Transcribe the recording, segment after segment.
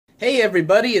Hey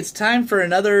everybody, it's time for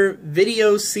another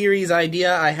video series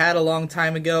idea I had a long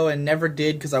time ago and never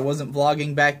did because I wasn't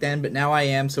vlogging back then, but now I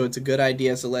am, so it's a good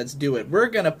idea, so let's do it. We're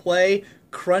gonna play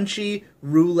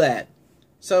Crunchyroulette.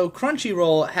 So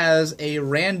Crunchyroll has a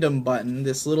random button,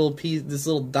 this little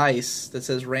dice that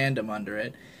says random under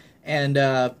it, and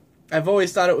I've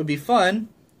always thought it would be fun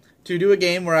to do a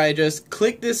game where I just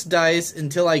click this dice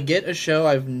until I get a show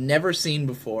I've never seen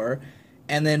before,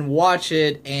 and then watch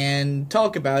it and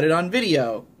talk about it on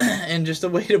video. And just a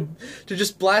way to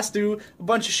just blast through a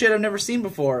bunch of shit I've never seen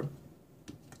before.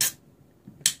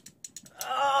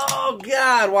 Oh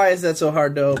god, why is that so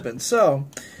hard to open? So,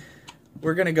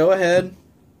 we're gonna go ahead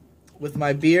with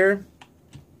my beer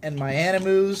and my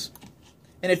Animus.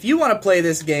 And if you want to play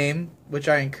this game, which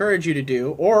I encourage you to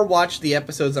do, or watch the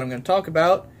episodes that I'm going to talk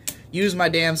about, use my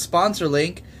damn sponsor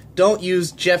link. Don't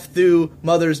use Jeff Thu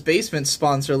Mother's Basement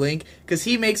sponsor link, because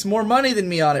he makes more money than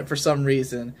me on it for some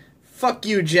reason. Fuck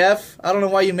you, Jeff. I don't know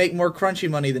why you make more crunchy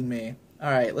money than me.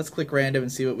 Alright, let's click random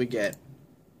and see what we get.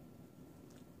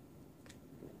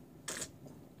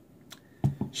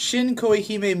 Shin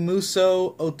Koihime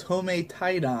Muso Otome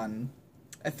Taidan.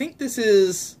 I think that's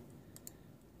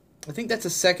a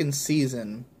second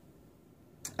season.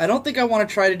 I don't think I want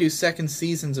to try to do second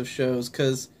seasons of shows,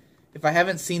 because if I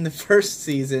haven't seen the first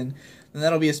season, then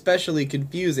that'll be especially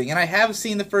confusing. And I have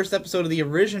seen the first episode of the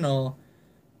original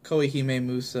Koihime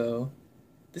Muso.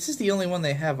 This is the only one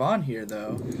they have on here,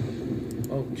 though.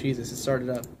 Oh, Jesus, it started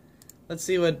up. Let's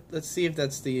see if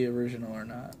that's the original or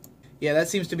not. Yeah, that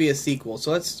seems to be a sequel.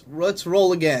 So let's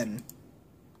roll again.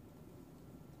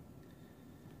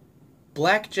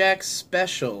 Blackjack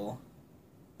Special.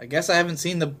 I guess I haven't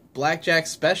seen the Blackjack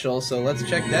Special, so let's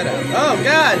check that out. Oh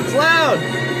god, it's loud!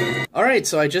 Alright,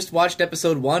 so I just watched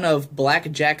episode 1 of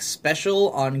Blackjack Special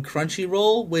on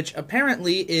Crunchyroll, which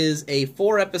apparently is a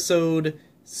 4-episode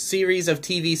series of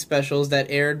TV specials that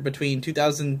aired between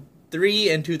 2003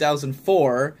 and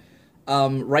 2004,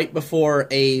 right before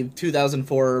a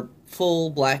 2004 full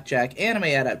Blackjack anime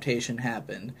adaptation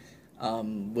happened,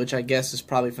 which I guess is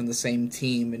probably from the same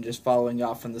team and just following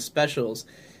off from the specials.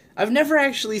 I've never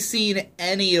actually seen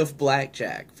any of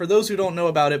Blackjack. For those who don't know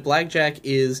about it, Blackjack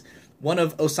is one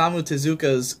of Osamu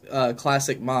Tezuka's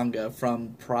classic manga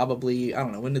from probably, I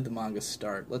don't know, when did the manga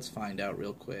start? Let's find out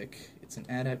real quick. It's an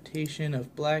adaptation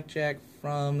of Blackjack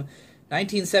from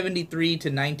 1973 to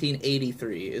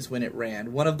 1983 is when it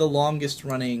ran. One of the longest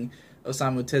running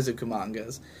Osamu Tezuka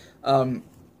mangas.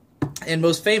 And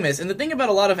most famous. And the thing about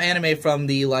a lot of anime from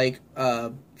the late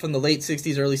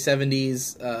 60s, early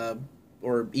 70s,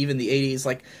 or even the 80s,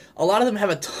 like, a lot of them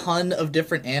have a ton of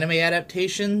different anime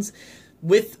adaptations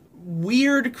with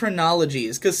weird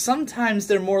chronologies, because sometimes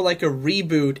they're more like a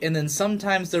reboot, and then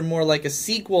sometimes they're more like a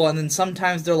sequel, and then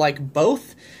sometimes they're like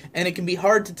both, and it can be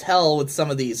hard to tell with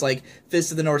some of these, like Fist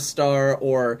of the North Star,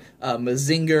 or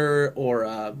Mazinger,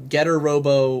 or Getter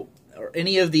Robo, or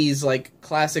any of these like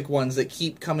classic ones that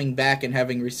keep coming back and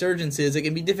having resurgences. It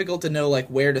can be difficult to know like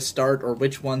where to start or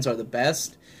which ones are the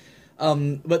best.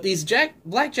 But these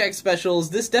Blackjack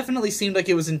specials, this definitely seemed like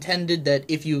it was intended that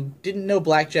if you didn't know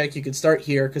Blackjack, you could start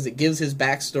here, because it gives his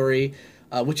backstory,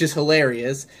 which is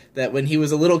hilarious, that when he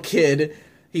was a little kid,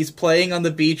 he's playing on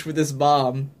the beach with this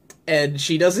bomb, and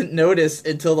she doesn't notice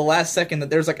until the last second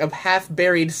that there's like a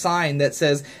half-buried sign that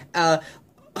says,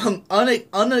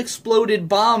 unexploded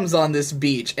bombs on this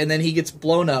beach, and then he gets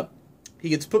blown up. He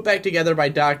gets put back together by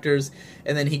doctors,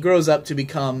 and then he grows up to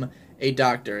become a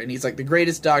doctor, and he's like the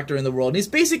greatest doctor in the world. And he's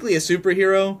basically a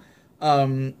superhero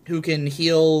who can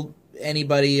heal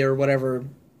anybody or whatever.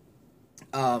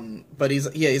 But he's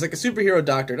like a superhero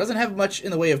doctor. Doesn't have much in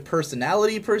the way of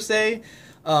personality per se.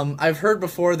 I've heard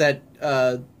before that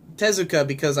Tezuka,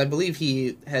 because I believe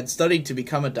he had studied to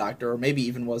become a doctor, or maybe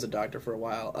even was a doctor for a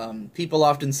while. People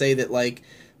often say that like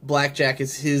Blackjack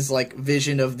is his like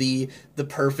vision of the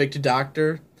perfect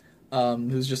doctor.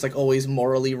 Who's just like always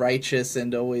morally righteous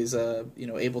and always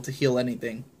able to heal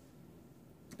anything.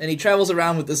 And he travels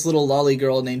around with this little lolly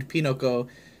girl named Pinoko,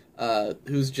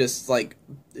 who's just like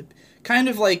kind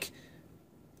of like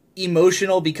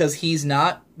emotional because he's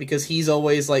not, because he's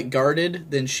always like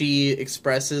guarded. Then she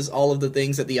expresses all of the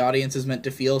things that the audience is meant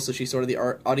to feel, so she's sort of the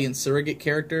audience surrogate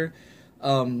character.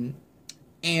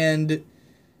 And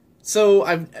so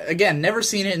I've again never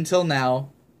seen it until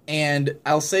now. And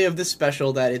I'll say of this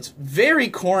special that it's very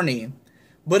corny,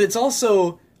 but it's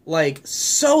also like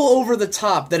so over the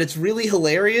top that it's really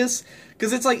hilarious,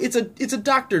 because it's like it's a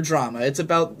doctor drama. It's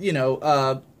about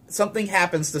something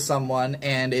happens to someone,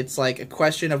 and it's like a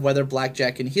question of whether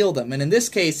Blackjack can heal them. And in this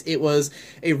case, it was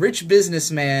a rich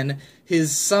businessman.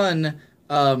 His son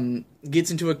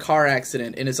gets into a car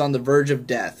accident and is on the verge of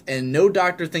death, and no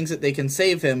doctor thinks that they can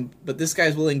save him, but this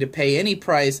guy's willing to pay any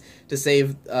price to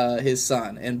save his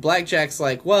son. And Blackjack's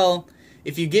like, well,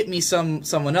 if you get me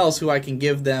someone else who I can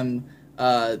give them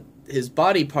his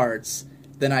body parts,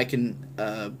 then I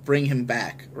can bring him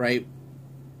back, right?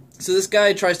 So this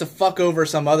guy tries to fuck over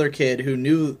some other kid who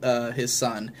knew his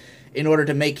son in order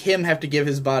to make him have to give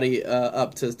his body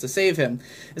up to save him.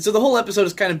 And so the whole episode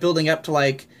is kind of building up to,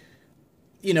 like,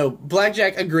 you know,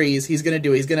 Blackjack agrees he's going to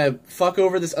do it. He's going to fuck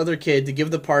over this other kid to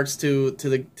give the parts to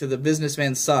the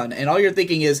businessman's son. And all you're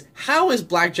thinking is, how is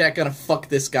Blackjack going to fuck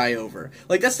this guy over?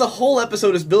 Like, that's the whole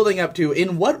episode is building up to.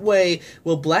 In what way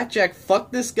will Blackjack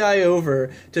fuck this guy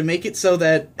over to make it so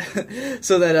that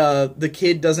the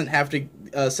kid doesn't have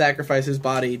to sacrifice his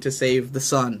body to save the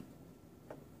son?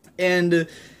 And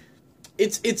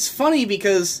it's funny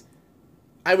because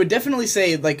I would definitely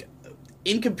say, like,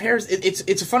 in comparison,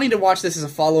 it's funny to watch this as a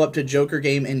follow-up to Joker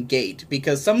Game and Gate,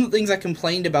 because some of the things I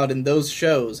complained about in those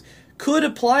shows could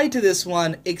apply to this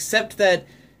one, except that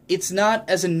it's not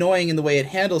as annoying in the way it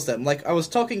handles them. Like, I was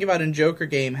talking about in Joker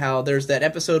Game, how there's that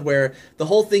episode where the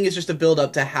whole thing is just a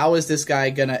build-up to how is this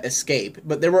guy gonna escape,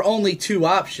 but there were only two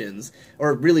options,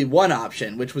 or really one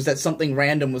option, which was that something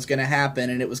random was gonna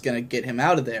happen and it was gonna get him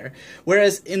out of there.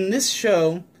 Whereas in this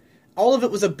show, all of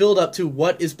it was a build-up to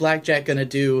what is Blackjack gonna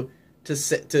do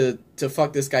to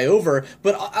fuck this guy over,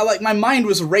 but I like, my mind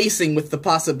was racing with the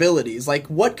possibilities. Like,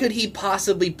 what could he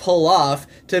possibly pull off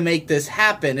to make this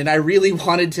happen? And I really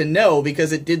wanted to know,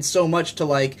 because it did so much to,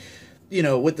 like, you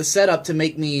know, with the setup to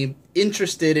make me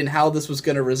interested in how this was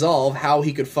going to resolve, how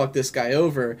he could fuck this guy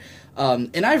over.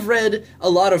 And I've read a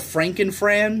lot of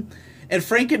Frankenfran, and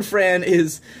Frankenfran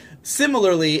is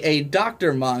similarly a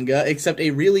doctor manga, except a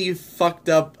really fucked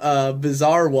up,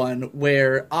 bizarre one,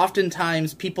 where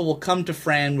oftentimes people will come to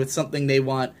Fran with something they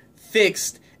want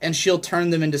fixed, and she'll turn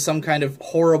them into some kind of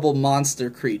horrible monster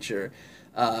creature.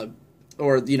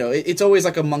 Or, you know, it's always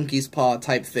like a monkey's paw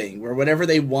type thing, where whatever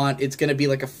they want, it's going to be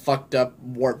like a fucked up,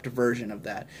 warped version of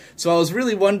that. So I was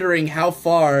really wondering how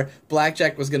far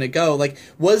Blackjack was going to go. Like,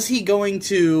 was he going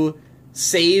to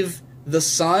save the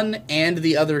son and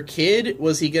the other kid?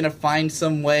 Was he going to find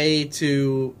some way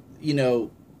to, you know,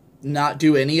 not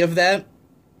do any of that?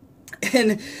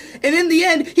 And in the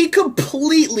end, he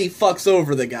completely fucks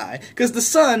over the guy, because the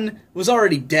son was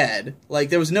already dead.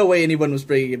 Like, there was no way anyone was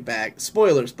bringing it back.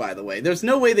 Spoilers, by the way. There's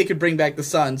no way they could bring back the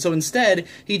son, so instead,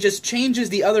 he just changes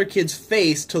the other kid's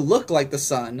face to look like the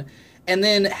son, and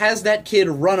then has that kid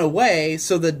run away,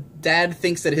 so the dad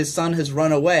thinks that his son has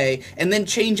run away, and then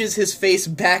changes his face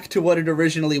back to what it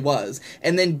originally was,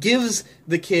 and then gives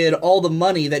the kid all the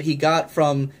money that he got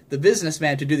from the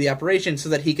businessman to do the operation so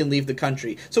that he can leave the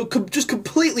country. So just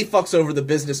completely fucks over the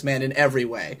businessman in every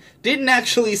way. Didn't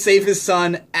actually save his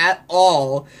son at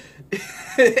all,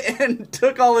 and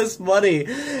took all his money,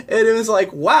 and it was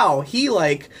like, wow, he,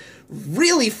 like,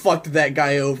 really fucked that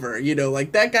guy over, you know,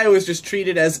 like, that guy was just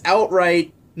treated as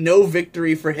outright no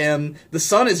victory for him. The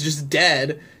son is just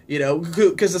dead, you know,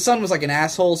 because the son was like an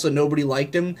asshole, so nobody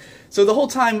liked him. So the whole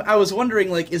time I was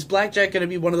wondering, like, is Blackjack going to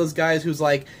be one of those guys who's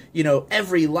like, you know,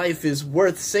 every life is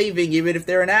worth saving even if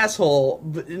they're an asshole?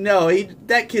 But no,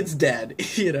 that kid's dead,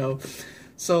 you know.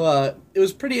 So, it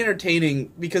was pretty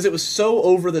entertaining because it was so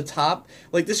over the top.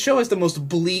 Like, this show has the most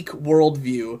bleak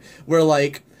worldview, where,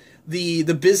 like, the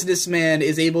businessman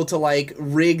is able to, like,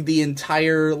 rig the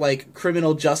entire, like,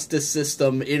 criminal justice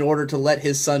system in order to let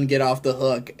his son get off the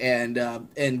hook and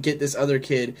get this other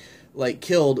kid, like,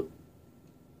 killed.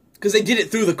 Because they did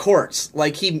it through the courts.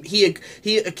 Like, he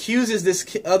accuses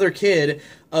this other kid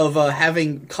of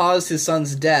having caused his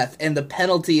son's death, and the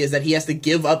penalty is that he has to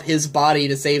give up his body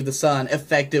to save the son,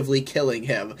 effectively killing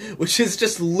him. Which is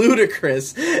just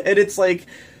ludicrous. And it's like,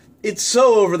 it's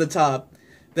so over the top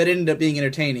that ended up being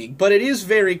entertaining. But it is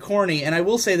very corny, and I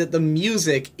will say that the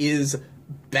music is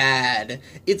bad.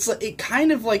 It's like, it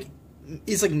kind of like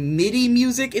is like MIDI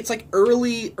music. It's like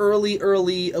early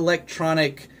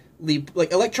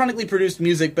electronically produced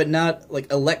music, but not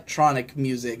like electronic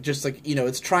music. Just like, you know,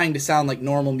 it's trying to sound like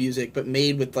normal music, but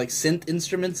made with like synth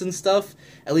instruments and stuff.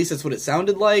 At least that's what it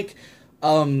sounded like.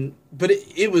 But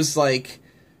it was like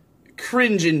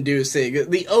cringe-inducing.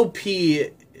 The OP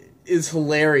is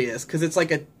hilarious because it's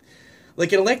like an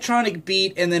electronic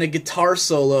beat and then a guitar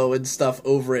solo and stuff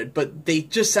over it, but they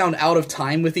just sound out of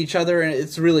time with each other, and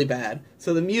it's really bad.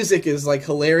 So the music is like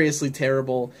hilariously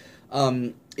terrible.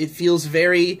 It feels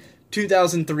very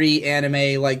 2003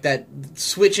 anime, like that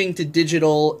switching to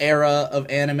digital era of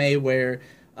anime where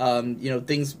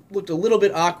Things looked a little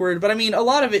bit awkward, but I mean, a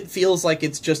lot of it feels like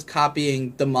it's just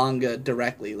copying the manga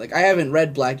directly. Like, I haven't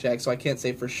read Blackjack, so I can't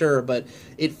say for sure, but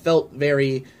it felt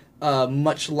very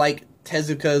much like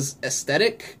Tezuka's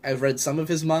aesthetic. I've read some of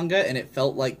his manga, and it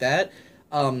felt like that.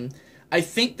 I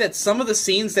think that some of the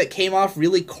scenes that came off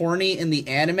really corny in the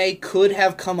anime could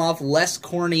have come off less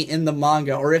corny in the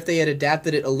manga, or if they had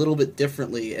adapted it a little bit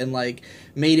differently and, like,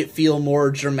 made it feel more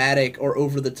dramatic or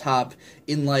over the top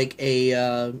in, like, in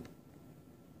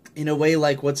a way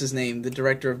like, what's his name, the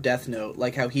director of Death Note,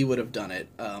 like how he would have done it,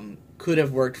 could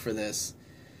have worked for this.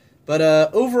 But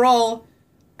overall,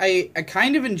 I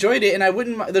kind of enjoyed it, and I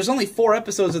wouldn't. There's only 4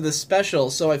 episodes of this special,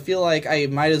 so I feel like I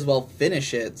might as well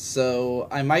finish it. So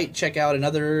I might check out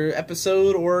another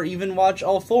episode, or even watch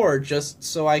all 4, just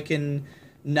so I can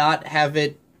not have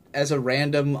it as a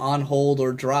random on hold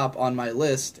or drop on my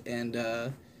list. And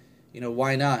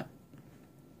why not?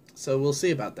 So we'll see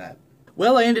about that.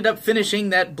 Well, I ended up finishing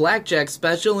that Blackjack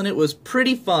special, and it was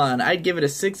pretty fun. I'd give it a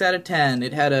 6 out of 10.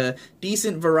 It had a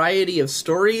decent variety of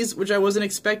stories, which I wasn't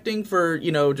expecting for,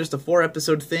 just a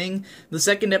 4-episode thing. The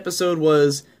second episode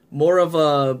was more of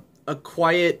a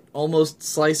quiet, almost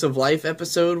slice-of-life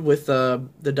episode with the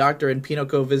doctor and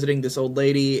Pinocchio visiting this old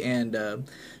lady, and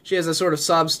she has a sort of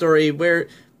sob story where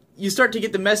you start to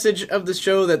get the message of the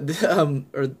show that,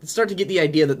 or start to get the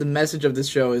idea that the message of this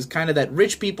show is kind of that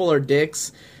rich people are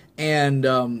dicks.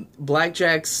 And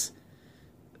Blackjack's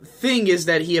thing is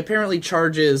that he apparently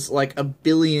charges like 1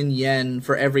 billion yen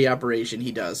for every operation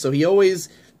he does. So he always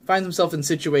finds himself in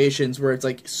situations where it's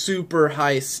like super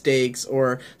high stakes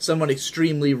or someone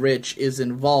extremely rich is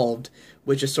involved,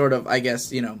 which is sort of, I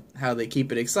guess, how they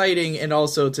keep it exciting, and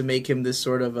also to make him this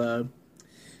sort of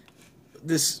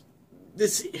this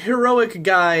heroic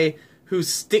guy who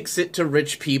sticks it to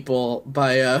rich people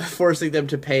by forcing them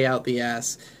to pay out the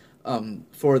ass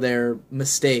for their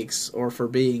mistakes or for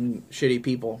being shitty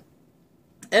people.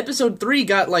 Episode 3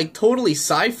 got, like, totally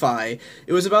sci-fi.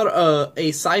 It was about a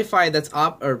sci-fi that's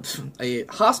a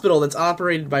hospital that's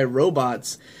operated by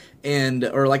robots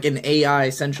or like an AI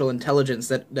central intelligence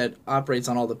that operates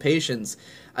on all the patients.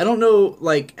 I don't know,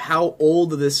 like, how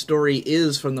old this story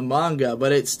is from the manga,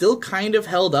 but it still kind of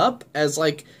held up as,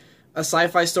 like, a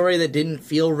sci-fi story that didn't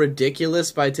feel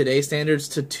ridiculous by today's standards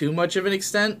to too much of an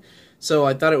extent. So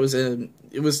I thought it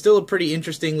was still a pretty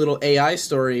interesting little AI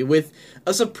story with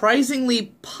a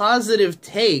surprisingly positive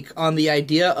take on the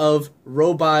idea of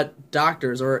robot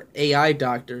doctors or AI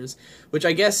doctors, which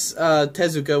I guess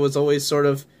Tezuka was always sort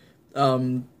of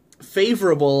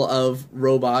favorable of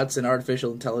robots and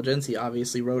artificial intelligence. He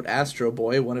obviously wrote Astro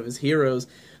Boy, one of his heroes,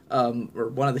 or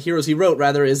one of the heroes he wrote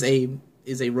rather is a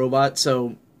robot.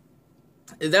 So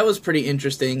that was pretty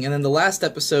interesting. And then the last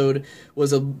episode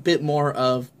was a bit more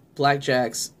of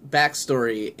Blackjack's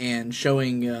backstory and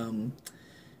showing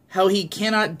how he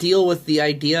cannot deal with the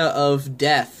idea of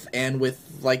death and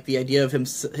with, like, the idea of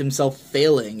himself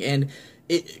failing, and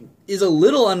it is a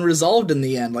little unresolved in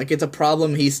the end. Like, it's a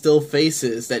problem he still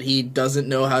faces, that he doesn't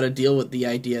know how to deal with the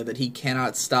idea that he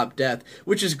cannot stop death,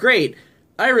 which is great.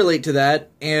 I relate to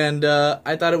that, and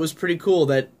I thought it was pretty cool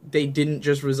that they didn't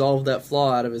just resolve that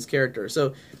flaw out of his character.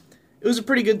 So it was a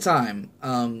pretty good time.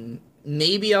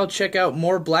 Maybe I'll check out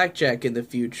more Blackjack in the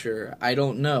future. I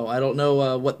don't know. I don't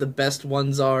know what the best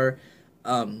ones are.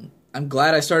 I'm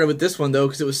glad I started with this one, though,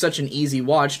 because it was such an easy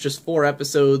watch. Just 4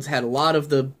 episodes, had a lot of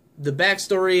the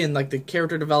backstory and, like, the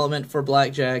character development for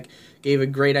Blackjack. Gave a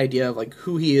great idea of, like,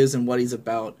 who he is and what he's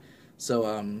about. So,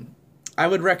 I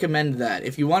would recommend that.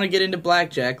 If you want to get into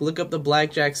Blackjack, look up the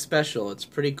Blackjack special. It's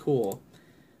pretty cool.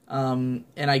 And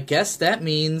I guess that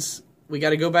means we got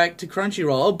to go back to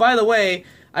Crunchyroll. Oh, by the way,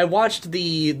 I watched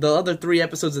the other 3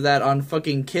 episodes of that on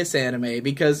fucking Kiss Anime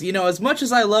because, as much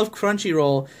as I love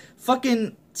Crunchyroll,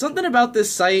 fucking something about this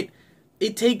site,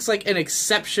 it takes, like, an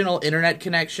exceptional internet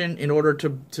connection in order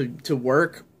to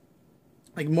work.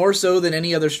 Like, more so than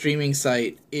any other streaming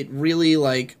site. It really,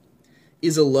 like,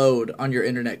 is a load on your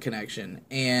internet connection.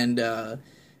 And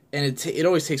it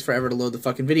always takes forever to load the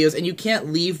fucking videos, and you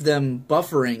can't leave them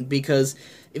buffering, because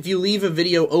if you leave a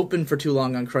video open for too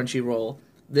long on Crunchyroll,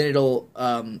 then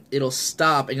it'll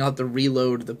stop and you'll have to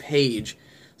reload the page.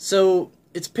 So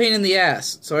it's a pain in the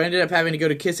ass. So I ended up having to go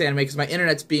to Kiss Anime because my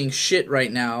internet's being shit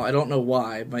right now. I don't know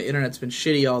why. My internet's been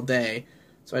shitty all day,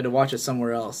 so I had to watch it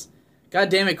somewhere else. God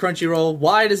damn it, Crunchyroll.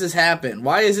 Why does this happen?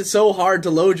 Why is it so hard to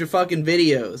load your fucking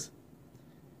videos?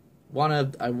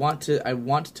 I want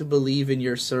to believe in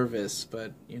your service,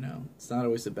 but, it's not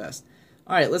always the best.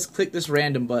 Alright, let's click this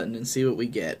random button and see what we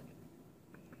get.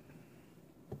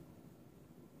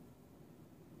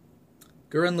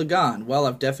 Gurren Lagann. Well,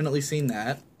 I've definitely seen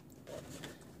that.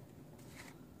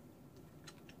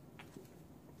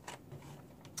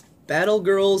 Battle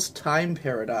Girls Time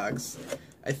Paradox.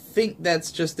 I think that's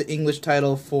just the English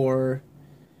title for...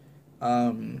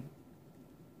 Yeah,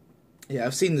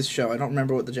 I've seen this show. I don't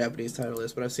remember what the Japanese title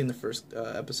is, but I've seen the first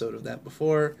episode of that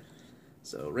before.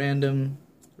 So, random.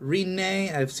 Rine,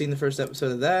 I've seen the first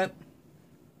episode of that.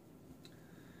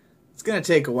 It's gonna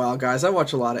take a while, guys. I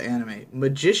watch a lot of anime.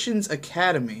 Magician's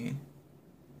Academy.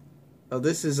 Oh,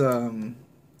 this is, oh,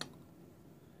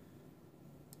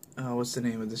 what's the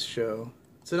name of this show?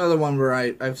 It's another one where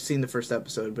I've seen the first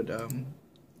episode, but, I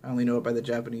only know it by the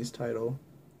Japanese title.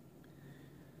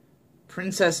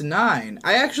 Princess 9.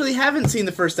 I actually haven't seen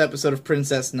the first episode of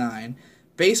Princess 9.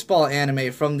 Baseball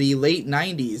anime from the late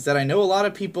 90s that I know a lot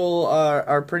of people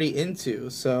are pretty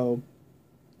into, so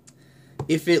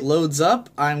if it loads up,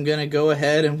 I'm gonna go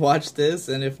ahead and watch this,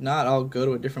 and if not, I'll go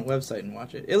to a different website and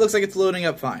watch it. It looks like it's loading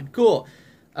up fine. Cool.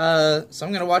 So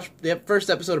I'm gonna watch the first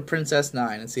episode of Princess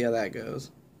 9 and see how that goes.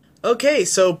 Okay,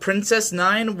 so Princess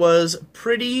 9 was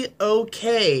pretty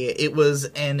okay. It was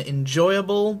an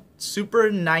enjoyable, super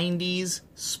 90s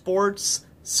sports,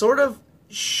 sort of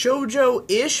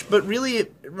shoujo-ish, but really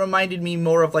it reminded me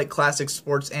more of like classic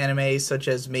sports anime, such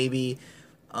as maybe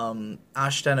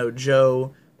Ashita no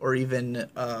Joe, or even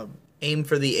Aim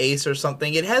for the Ace or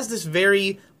something. It has this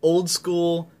very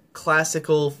old-school,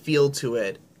 classical feel to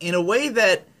it, in a way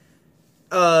that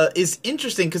is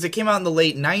interesting because it came out in the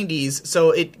late 90s,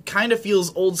 so it kind of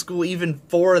feels old school even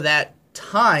for that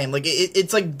time. Like,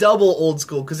 it's like double old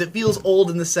school, because it feels old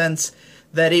in the sense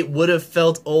that it would have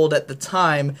felt old at the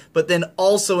time, but then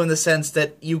also in the sense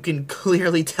that you can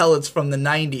clearly tell it's from the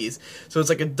 90s. So it's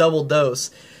like a double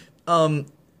dose.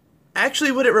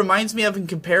 Actually, what it reminds me of in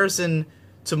comparison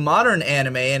to modern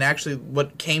anime, and actually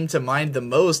what came to mind the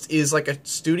most, is like a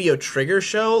Studio Trigger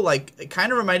show. Like, it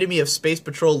kind of reminded me of Space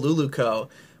Patrol Luluco,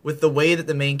 with the way that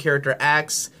the main character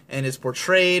acts and is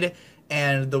portrayed,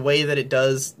 and the way that it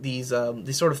does these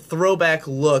sort of throwback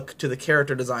look to the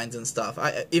character designs and stuff.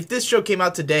 If this show came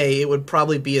out today, it would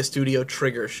probably be a Studio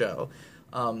Trigger show.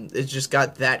 It's just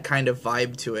got that kind of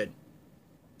vibe to it.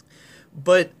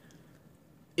 But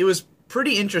it was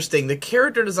pretty interesting. The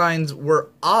character designs were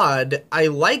odd. I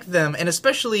like them, and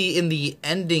especially in the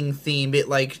ending theme, it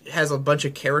like has a bunch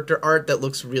of character art that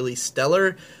looks really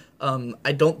stellar.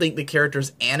 I don't think the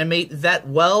characters animate that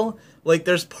well. Like,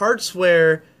 there's parts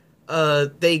where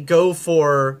they go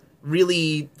for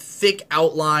really thick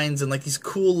outlines and like these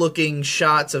cool looking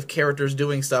shots of characters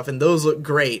doing stuff, and those look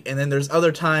great. And then there's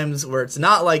other times where it's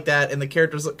not like that, and the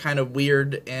characters look kind of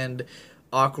weird and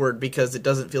awkward because it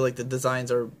doesn't feel like the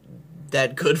designs are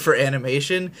that good for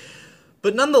animation.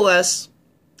 But nonetheless,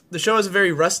 the show has a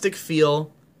very rustic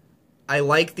feel. I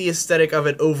like the aesthetic of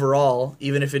it overall,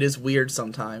 even if it is weird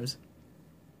sometimes.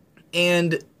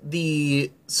 And the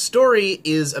story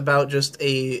is about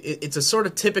it's a sort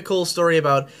of typical story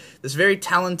about this very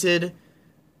talented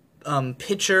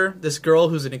pitcher, this girl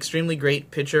who's an extremely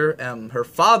great pitcher. Her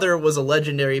father was a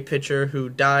legendary pitcher who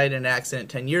died in an accident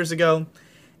 10 years ago.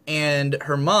 And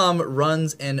her mom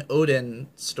runs an Oden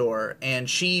store, and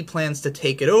she plans to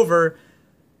take it over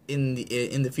in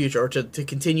the future, or to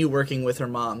continue working with her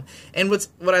mom. And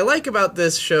what I like about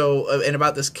this show and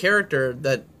about this character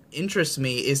that interests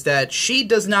me is that she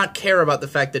does not care about the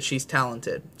fact that she's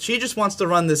talented. She just wants to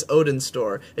run this Oden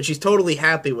store, and she's totally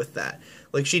happy with that.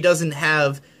 Like, she doesn't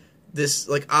have this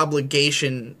like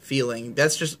obligation feeling.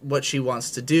 That's just what she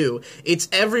wants to do. It's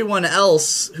everyone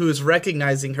else who's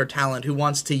recognizing her talent, who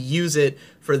wants to use it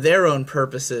for their own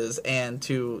purposes and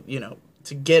to, you know,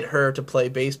 to get her to play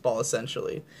baseball,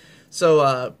 essentially.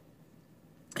 So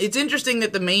it's interesting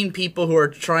that the main people who are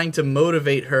trying to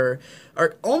motivate her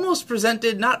are almost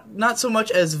presented not so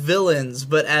much as villains,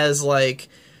 but as like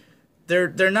they're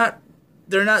not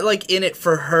like in it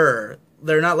for her.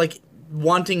 They're not like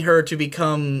wanting her to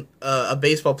become a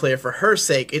baseball player for her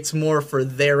sake. It's more for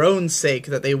their own sake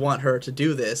that they want her to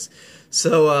do this.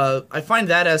 So I find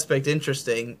that aspect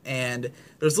interesting, and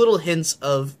there's little hints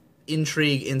of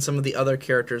intrigue in some of the other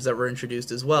characters that were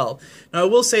introduced as well. Now, I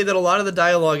will say that a lot of the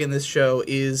dialogue in this show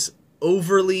is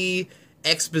overly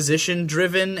exposition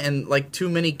driven, and like too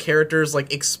many characters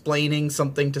like explaining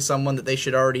something to someone that they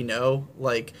should already know.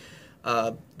 Like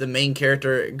the main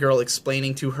character girl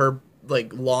explaining to her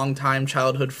like longtime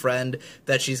childhood friend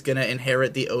that she's gonna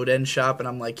inherit the Oden shop, and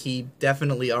I'm like, he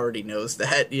definitely already knows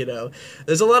that, you know.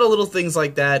 There's a lot of little things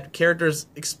like that, characters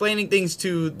explaining things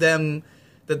to them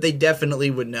that they definitely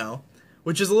would know,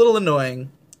 which is a little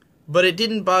annoying, but it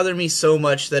didn't bother me so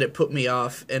much that it put me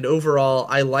off, and overall,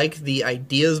 I like the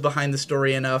ideas behind the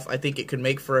story enough. I think it could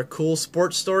make for a cool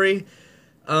sports story.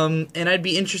 And I'd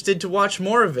be interested to watch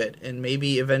more of it and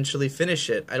maybe eventually finish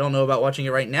it. I don't know about watching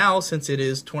it right now since it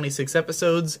is 26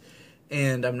 episodes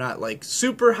and I'm not like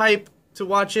super hype to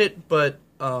watch it, but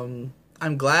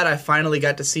I'm glad I finally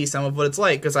got to see some of what it's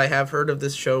like because I have heard of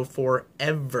this show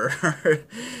forever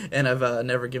and I've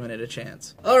never given it a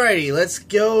chance. Alrighty, let's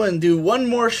go and do one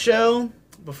more show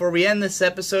before we end this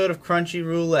episode of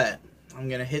Crunchyroulette. I'm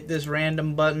gonna hit this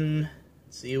random button,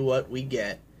 see what we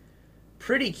get.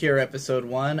 Pretty Cure episode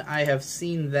 1. I have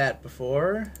seen that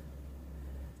before.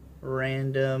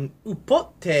 Random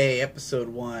Upote episode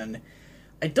 1.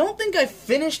 I don't think I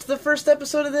finished the first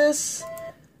episode of this,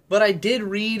 but I did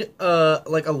read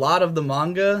like a lot of the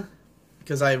manga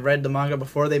because I read the manga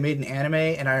before they made an anime,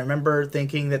 and I remember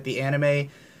thinking that the anime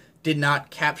did not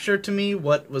capture to me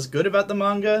what was good about the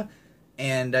manga,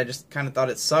 and I just kind of thought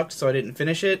it sucked, so I didn't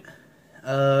finish it.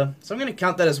 So I'm going to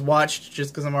count that as watched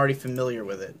just because I'm already familiar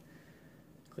with it.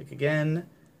 Click again.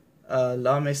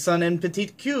 La Maison en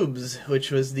Petites Cubes,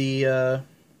 which was the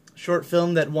short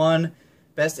film that won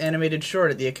Best Animated Short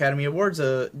at the Academy Awards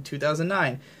in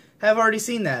 2009. Have already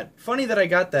seen that. Funny that I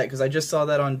got that because I just saw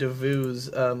that on Devu's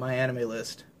My Anime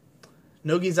List.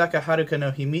 Nogizaka Haruka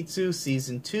no Himitsu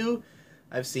Season 2.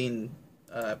 I've seen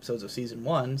episodes of Season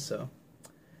 1, so.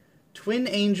 Twin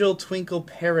Angel Twinkle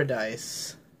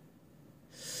Paradise.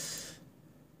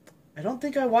 I don't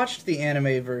think I watched the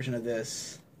anime version of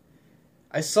this.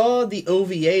 I saw the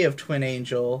OVA of Twin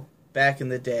Angel back in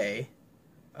the day,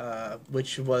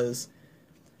 which was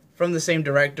from the same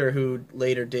director who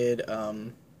later did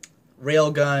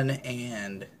Railgun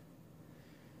and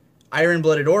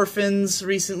Iron-Blooded Orphans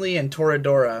recently, and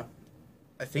Toradora.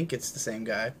 I think it's the same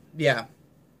guy. Yeah.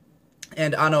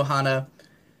 And Anohana.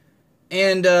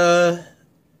 And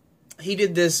he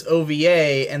did this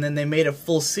OVA, and then they made a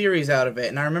full series out of it.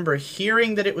 And I remember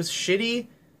hearing that it was shitty.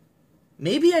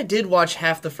 Maybe I did watch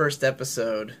half the first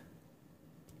episode.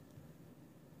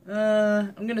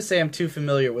 I'm going to say I'm too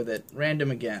familiar with it.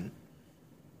 Random again.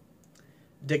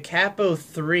 Capo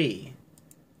III.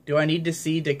 Do I need to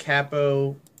see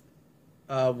Capo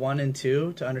 1 and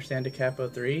 2 to understand Capo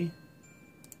 3?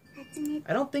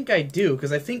 I don't think I do,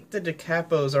 because I think the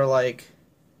Capos are like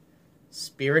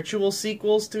spiritual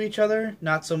sequels to each other,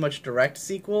 not so much direct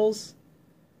sequels.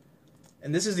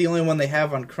 And this is the only one they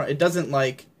have on It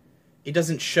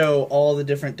doesn't show all the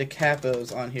different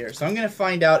Capos on here. So I'm going to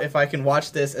find out if I can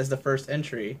watch this as the first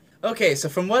entry. Okay, so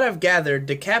from what I've gathered,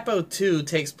 Capo 2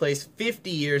 takes place 50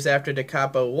 years after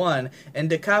Capo 1,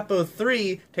 and Capo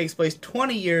 3 takes place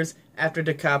 20 years after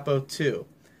Capo 2.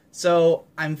 So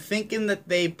I'm thinking that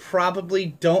they probably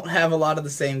don't have a lot of the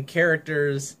same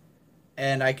characters,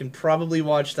 and I can probably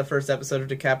watch the first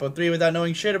episode of Capo 3 without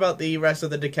knowing shit about the rest of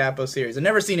the Capo series. I've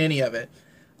never seen any of it.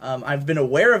 I've been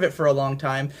aware of it for a long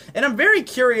time, and I'm very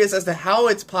curious as to how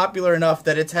it's popular enough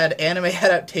that it's had anime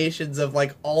adaptations of,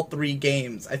 like, all 3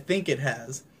 games. I think it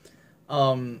has.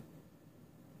 So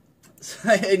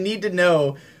I need to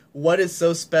know what is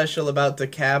so special about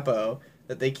Capo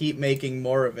that they keep making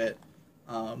more of it.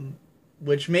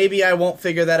 Which maybe I won't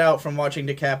figure that out from watching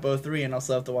Capo 3, and I'll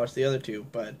still have to watch the other 2,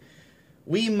 but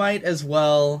we might as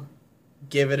well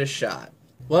give it a shot.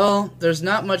 Well, there's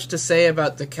not much to say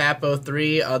about Capo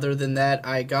 3 other than that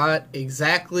I got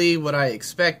exactly what I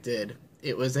expected.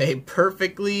 It was a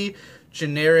perfectly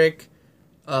generic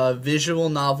visual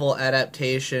novel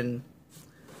adaptation.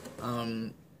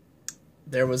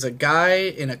 There was a guy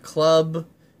in a club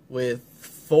with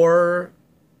four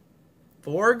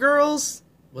girls?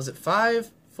 Was it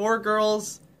 5? 4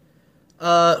 girls who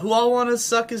all want to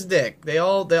suck his dick.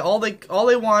 All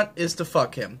they want is to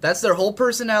fuck him. That's their whole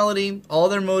personality, all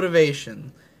their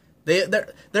motivation.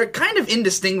 They're kind of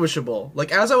indistinguishable.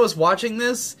 Like, as I was watching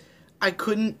this, I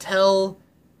couldn't tell.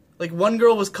 Like, one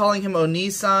girl was calling him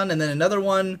Oni-san, and then another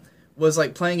one was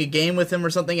like playing a game with him or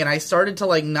something, and I started to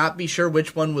like not be sure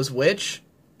which one was which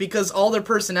because all their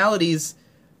personalities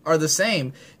are the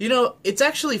same. You know, it's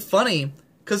actually funny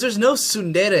because there's no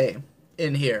tsundere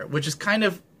in here, which is kind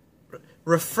of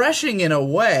refreshing in a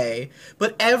way,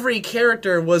 but every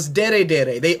character was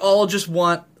dere. They all just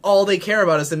want, all they care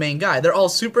about is the main guy. They're all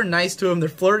super nice to him, they're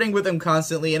flirting with him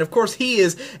constantly, and of course he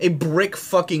is a brick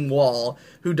fucking wall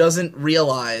who doesn't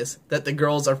realize that the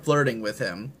girls are flirting with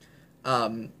him.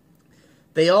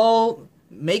 They all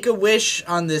make a wish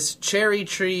on this cherry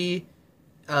tree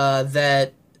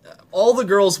that all the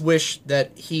girls wish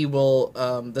that he will,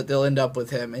 that they'll end up with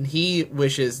him, and he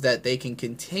wishes that they can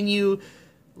continue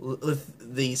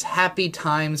with these happy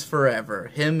times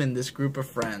forever, him and this group of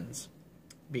friends,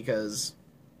 because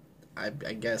I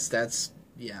guess that's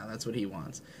what he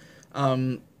wants.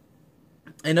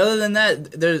 And other than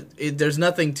that, there's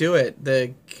nothing to it.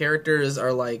 The characters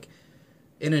are like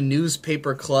in a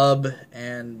newspaper club,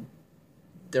 and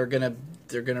they're gonna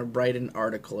write an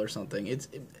article or something.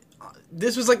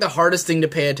 This was like the hardest thing to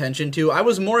pay attention to. I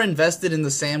was more invested in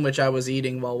the sandwich I was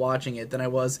eating while watching it than I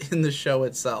was in the show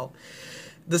itself.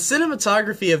 The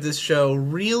cinematography of this show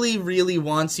really, really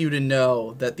wants you to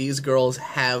know that these girls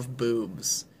have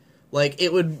boobs. Like,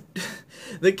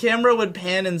 the camera would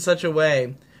pan in such a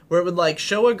way where it would, like,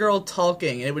 show a girl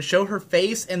talking, and it would show her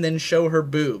face and then show her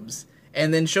boobs.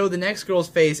 And then show the next girl's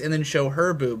face and then show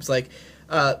her boobs. Like,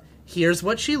 here's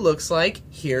what she looks like,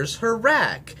 here's her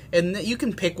rack. And you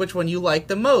can pick which one you like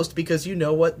the most because you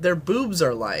know what their boobs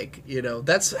are like. You know,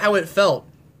 that's how it felt.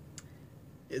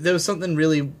 There was something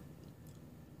really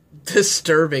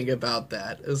disturbing about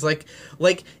that. It was like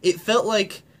it felt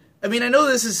like, I mean, I know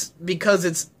this is because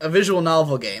it's a visual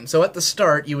novel game, so at the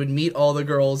start you would meet all the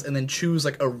girls and then choose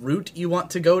like a route you want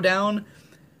to go down,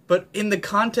 but in the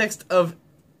context of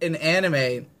an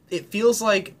anime, it feels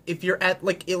like if you're at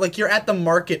you're at the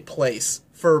marketplace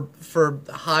for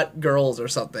hot girls or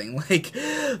something, like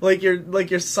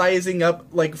you're sizing up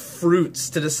like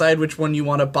fruits to decide which one you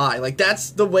want to buy. Like,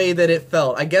 that's the way that it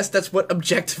felt. I guess that's what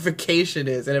objectification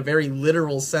is in a very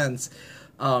literal sense.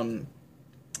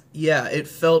 Yeah, it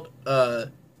felt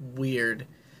weird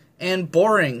and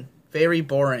boring, very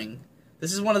boring.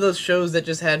 This is one of those shows that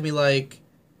just had me like,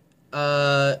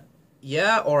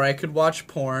 yeah, or I could watch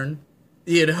porn.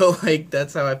 You know, like,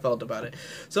 that's how I felt about it.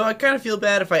 So I kind of feel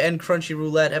bad if I end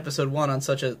Crunchyroulette episode 1 on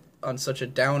such a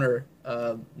downer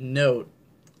note.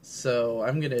 So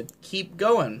I'm gonna keep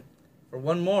going for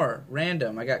one more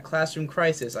random. I got Classroom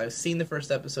Crisis. I've seen the first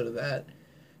episode of that.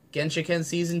 Genshiken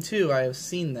season 2. I have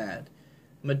seen that.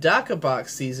 Medaka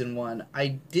Box season 1. I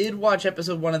did watch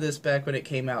episode 1 of this back when it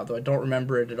came out, though I don't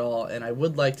remember it at all, and I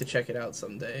would like to check it out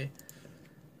someday.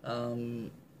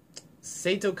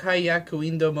 Seito Kai Yaku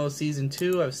Indomo Season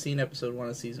 2. I've seen episode 1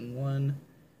 of Season 1.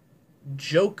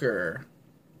 Joker.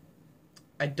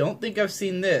 I don't think I've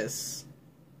seen this.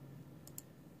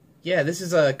 Yeah, this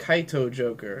is a Kaitou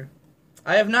Joker.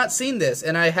 I have not seen this,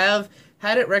 and I have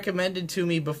had it recommended to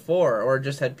me before, or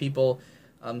just had people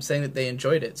saying that they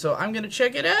enjoyed it. So I'm going to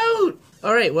check it out!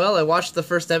 Alright, well, I watched the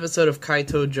first episode of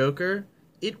Kaitou Joker.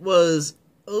 It was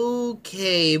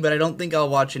okay, but I don't think I'll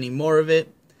watch any more of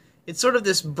it. It's sort of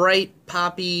this bright,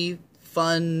 poppy,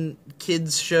 fun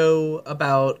kids show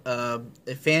about a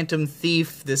phantom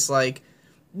thief, this, like,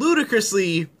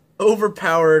 ludicrously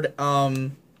overpowered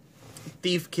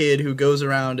thief kid who goes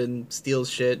around and steals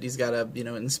shit. He's got a,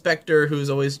 inspector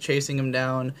who's always chasing him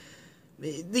down.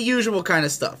 The usual kind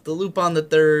of stuff. The Lupin the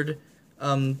Third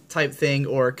type thing,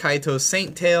 or Kaito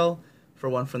Saint Tale, for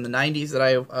one from the 90s that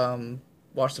I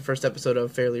watched the first episode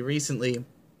of fairly recently.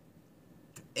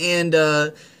 And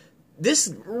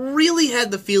this really had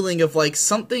the feeling of like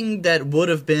something that would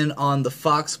have been on the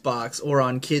Fox Box or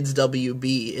on Kids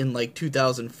WB in like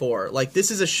 2004. Like,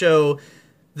 this is a show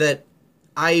that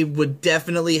I would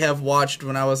definitely have watched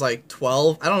when I was like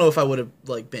 12. I don't know if I would have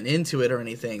like been into it or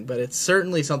anything, but it's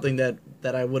certainly something that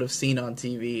I would have seen on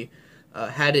TV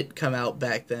had it come out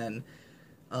back then.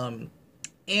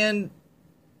 And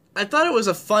I thought it was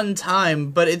a fun time,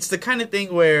 but it's the kind of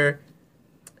thing where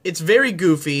it's very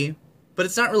goofy, but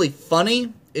it's not really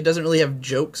funny. It doesn't really have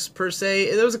jokes per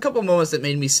se. There was a couple moments that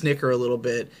made me snicker a little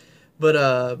bit,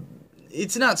 but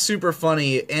it's not super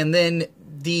funny. And then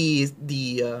the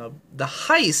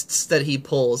heists that he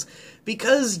pulls,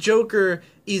 because Joker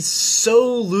is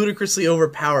so ludicrously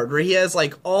overpowered, where he has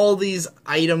like all these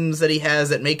items that he has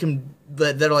that make him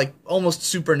that are like almost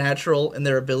supernatural in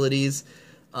their abilities.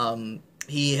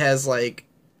 He has like,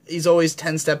 he's always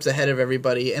 10 steps ahead of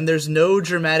everybody, and there's no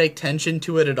dramatic tension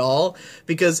to it at all,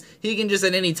 because he can just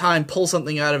at any time pull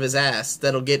something out of his ass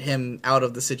that'll get him out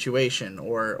of the situation,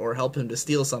 or help him to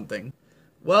steal something.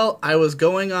 Well, I was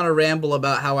going on a ramble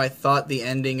about how I thought the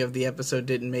ending of the episode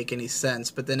didn't make any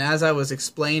sense, but then as I was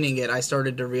explaining it, I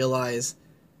started to realize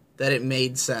that it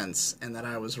made sense, and that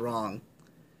I was wrong.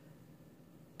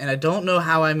 And I don't know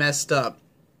how I messed up,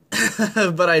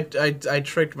 but I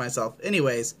tricked myself.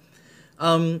 Anyways,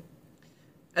 I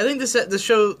think the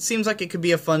show seems like it could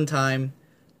be a fun time,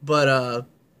 but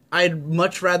I'd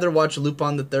much rather watch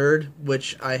Lupin the Third,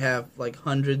 which I have like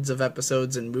hundreds of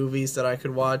episodes and movies that I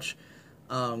could watch.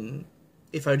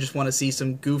 If I just want to see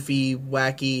some goofy,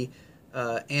 wacky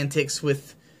antics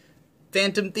with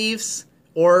phantom thieves,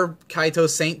 or Kaito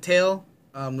Saint Tale,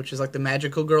 which is like the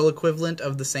magical girl equivalent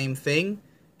of the same thing,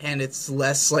 and it's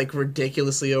less like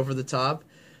ridiculously over the top.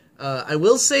 I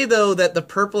will say, though, that the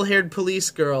purple-haired police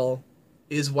girl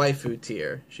is waifu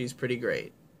tier. She's pretty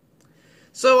great.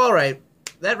 So, alright,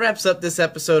 that wraps up this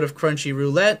episode of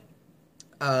Crunchyroulette.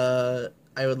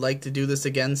 I would like to do this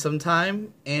again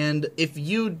sometime, and if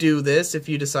you do this, if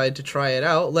you decide to try it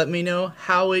out, let me know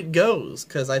how it goes,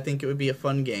 because I think it would be a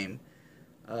fun game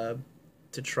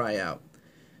to try out.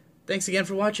 Thanks again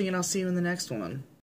for watching, and I'll see you in the next one.